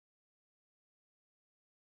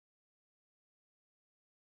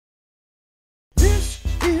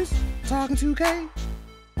talking 2K.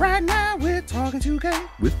 Right now we're talking 2K.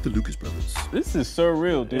 With the Lucas brothers. This is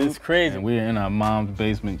surreal, dude. It's crazy. And we're in our mom's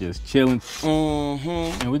basement just chilling.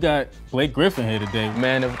 And we got Blake Griffin here today.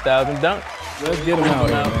 Man of 1,000 dunks. Let's get him out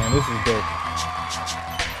here, man. This is dope.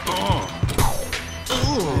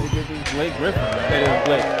 Blake Griffin, man. That is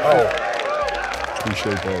Blake. Oh.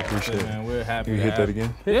 Appreciate that, appreciate it. Man, we're happy. You hit that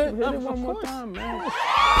again? Hit it one more time, man.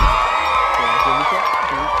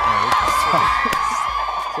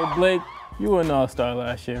 So Blake, you were an all-star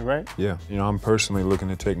last year, right? Yeah, you know, I'm personally looking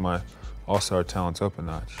to take my all-star talents up a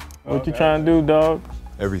notch. What you trying to do, dog?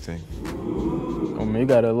 Everything. Oh man, you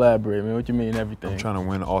gotta elaborate, man. What you mean everything? I'm trying to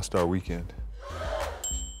win All-Star Weekend.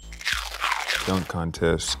 Dunk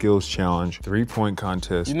contest, skills challenge, three-point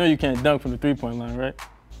contest. You know you can't dunk from the three-point line, right?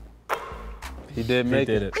 He did make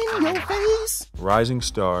it. In your face. Rising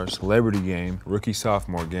Stars, Celebrity Game,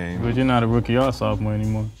 Rookie-Sophomore Game. But you're not a rookie or sophomore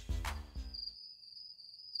anymore.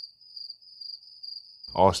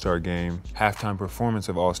 All-Star Game, halftime performance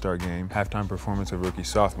of All-Star Game, halftime performance of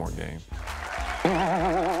Rookie-Sophomore Game.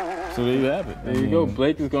 So there you have it. There you go.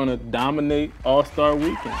 Blake is gonna dominate All-Star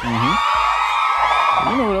Weekend.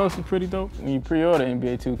 You know what else is pretty dope? When you pre-order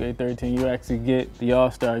NBA 2K13, you actually get the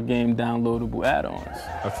All-Star Game downloadable add-ons.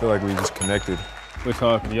 I feel like we just connected. We're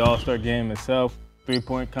talking the All-Star Game itself,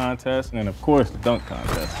 three-point contest, and then of course the dunk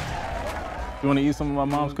contest. You wanna eat some of my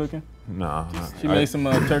mom's cooking? Nah. She made some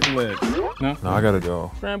turkey legs. No? No, I gotta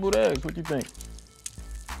go. Scrambled eggs, what you think?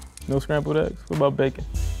 No scrambled eggs? What about bacon?